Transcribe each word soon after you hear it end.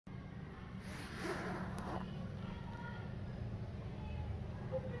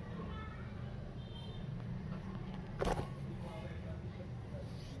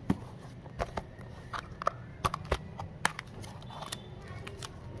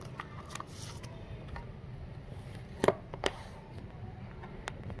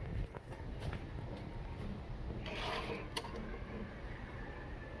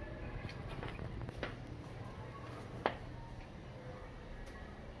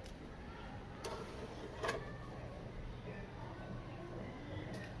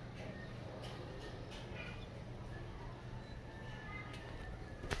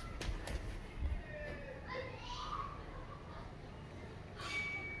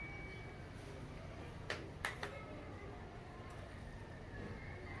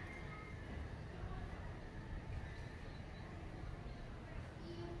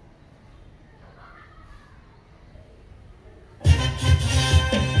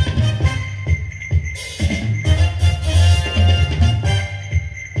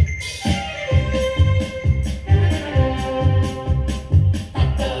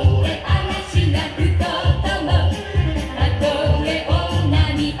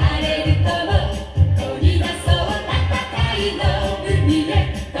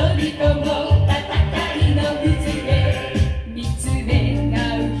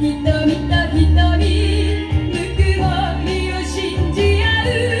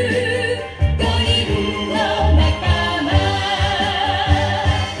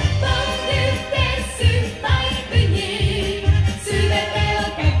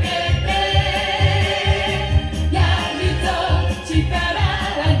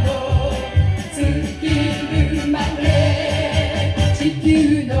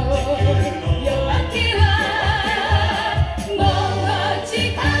In our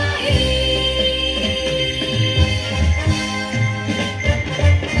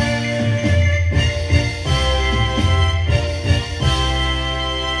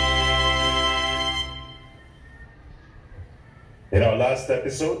last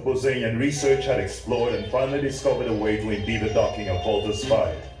episode, Bosanian research had explored and finally discovered a way to impede the docking of Voltus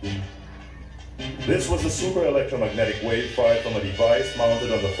 5. This was a super electromagnetic wave fired from a device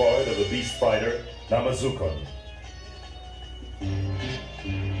mounted on the forehead of the beast fighter, Namazukon.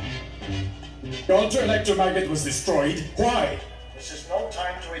 The ultra-electromagnet was destroyed. Why? This is no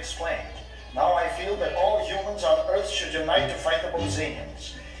time to explain. Now I feel that all humans on Earth should unite to fight the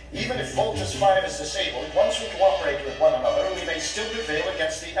Bosanians. Even if Voltus 5 is disabled, once we cooperate with one another, we may still prevail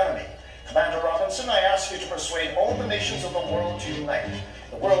against the enemy. Commander Robinson, I ask you to persuade all the nations of the world to unite.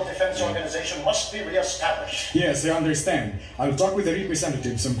 The World Defense Organization must be re-established. Yes, I understand. I'll talk with the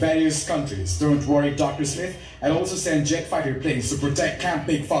representatives from various countries. Don't worry, Dr. Smith. I'll also send jet fighter planes to protect Camp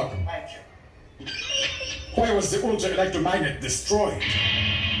Big Falcon. Thank you. Why was the ultra-electromagnet destroyed?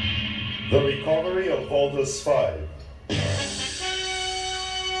 The recovery of Voltus 5.